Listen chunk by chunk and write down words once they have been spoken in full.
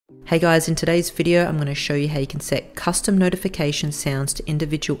Hey guys, in today's video I'm going to show you how you can set custom notification sounds to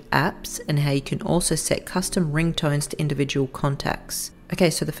individual apps and how you can also set custom ringtones to individual contacts. Okay,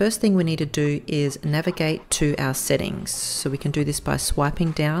 so the first thing we need to do is navigate to our settings. So we can do this by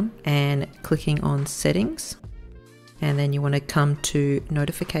swiping down and clicking on settings, and then you want to come to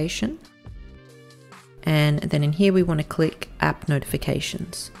notification. And then in here we want to click app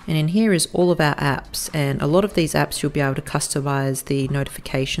notifications, and in here is all of our apps, and a lot of these apps you'll be able to customize the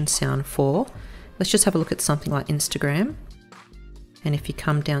notification sound for. Let's just have a look at something like Instagram, and if you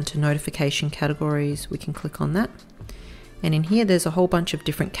come down to notification categories we can click on that, and in here there's a whole bunch of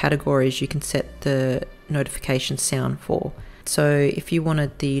different categories you can set the notification sound for. So if you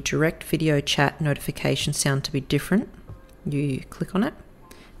wanted the direct video chat notification sound to be different, you click on it,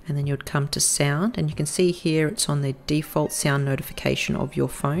 and then you'd come to sound, and you can see here it's on the default sound notification of your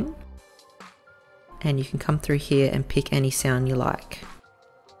phone, and you can come through here and pick any sound you like.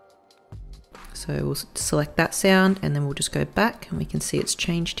 So we'll select that sound, and then we'll just go back and we can see it's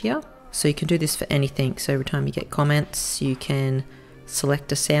changed here. So you can do this for anything. So every time you get comments you can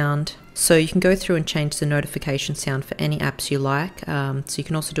select a sound. So you can go through and change the notification sound for any apps you like. So you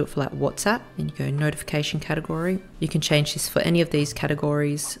can also do it for like WhatsApp, and you go notification category. You can change this for any of these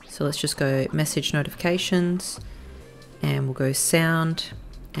categories. So let's just go message notifications, and we'll go sound,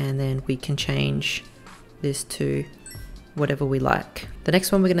 and then we can change this to whatever we like. The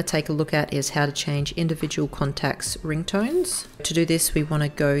next one we're going to take a look at is how to change individual contacts ringtones. To do this we want to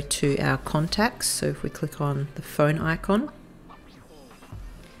go to our contacts. So if we click on the phone icon,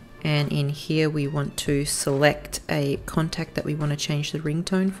 and in here we want to select a contact that we want to change the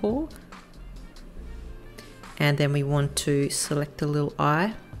ringtone for, and then we want to select the little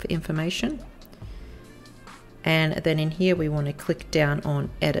I for information, and then in here we want to click down on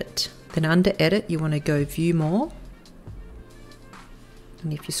edit. Then under edit you want to go view more,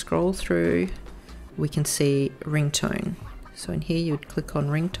 and if you scroll through we can see ringtone. So in here you would click on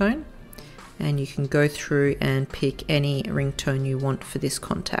ringtone, and you can go through and pick any ringtone you want for this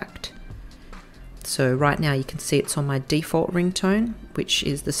contact. So right now you can see it's on my default ringtone, which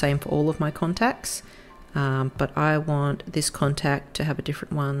is the same for all of my contacts, but I want this contact to have a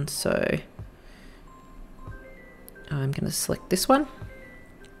different one, so I'm going to select this one.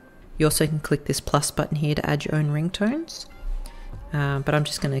 You also can click this plus button here to add your own ringtones, but I'm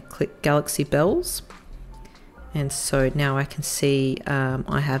just going to click Galaxy Bells. And so now I can see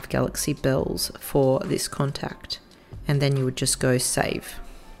I have Galaxy Bells for this contact, and then you would just go save.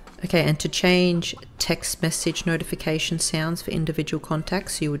 Okay, and to change text message notification sounds for individual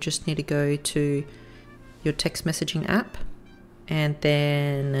contacts, you would just need to go to your text messaging app, and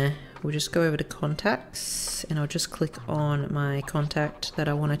then we'll just go over to contacts, and I'll just click on my contact that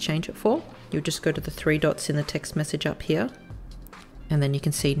I want to change it for. You'll just go to the three dots in the text message up here, and then you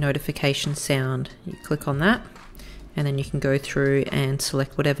can see notification sound. You click on that, and then you can go through and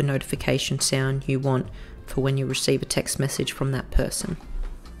select whatever notification sound you want for when you receive a text message from that person.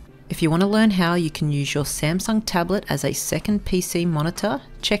 If you want to learn how you can use your Samsung tablet as a second PC monitor,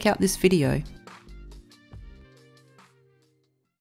 check out this video.